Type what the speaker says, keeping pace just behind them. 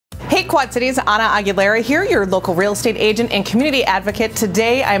Quad Cities, Ana Aguilera here, your local real estate agent and community advocate.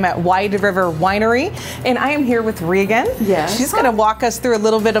 Today I'm at Wide River Winery, and I am here with Regan. Yes. She's going to walk us through a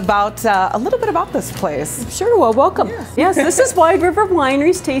little bit about this place. Sure. Well, welcome. Yes, this is Wide River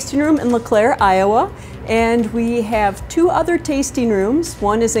Winery's tasting room in LeClaire, Iowa, and we have two other tasting rooms.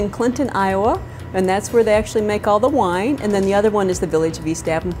 One is in Clinton, Iowa, and that's where they actually make all the wine, and then the other one is the Village of East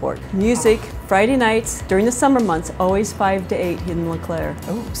Davenport. Music, Friday nights, during the summer months, always 5 to 8 in LeClaire.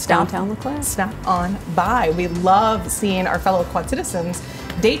 Oh, downtown LeClaire. Stop on by. We love seeing our fellow Quad citizens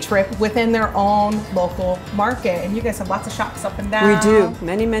day trip within their own local market, and you guys have lots of shops up and down. We do.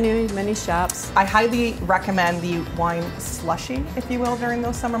 Many shops. I highly recommend the wine slushing, if you will, during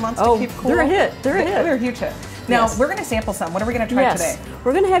those summer months Oh, to keep cool. they're a hit. They're a hit. They're a huge hit. Now, we're going to sample some. What are we going to try today?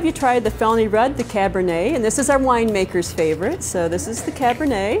 We're going to have you try the Felony Red, the Cabernet, and this is our winemaker's favorite. So this is the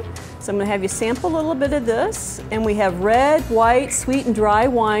Cabernet. So I'm going to have you sample a little bit of this. And we have red, white, sweet, and dry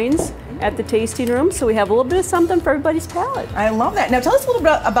wines at the tasting room. So we have a little bit of something for everybody's palate. I love that. Now tell us a little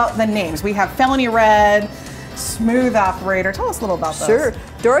bit about the names. We have Felony Red, Smooth Operator. Tell us a little about those. Sure.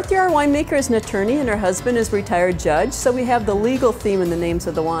 Dorothy, our winemaker, is an attorney, and her husband is a retired judge. So we have the legal theme in the names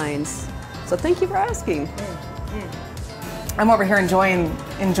of the wines. So thank you for asking. I'm over here enjoying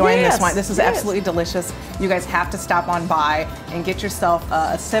this wine. This is absolutely delicious. You guys have to stop on by and get yourself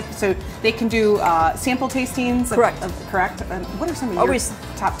a sip. So they can do sample tastings. Correct. Correct. What are some of your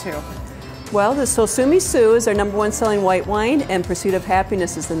top two? Well, the Sosumi Su is our #1 selling white wine, and Pursuit of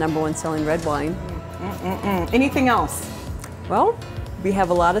Happiness is the #1 selling red wine. Anything else? Well, we have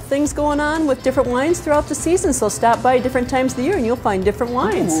a lot of things going on with different wines throughout the season, so stop by different times of the year and you'll find different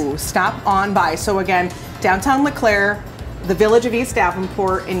wines. Ooh, stop on by. So again, downtown LeClaire, the Village of East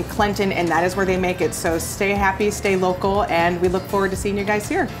Davenport in Clinton, and that is where they make it. So stay happy, stay local, and we look forward to seeing you guys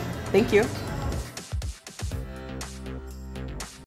here. Thank you.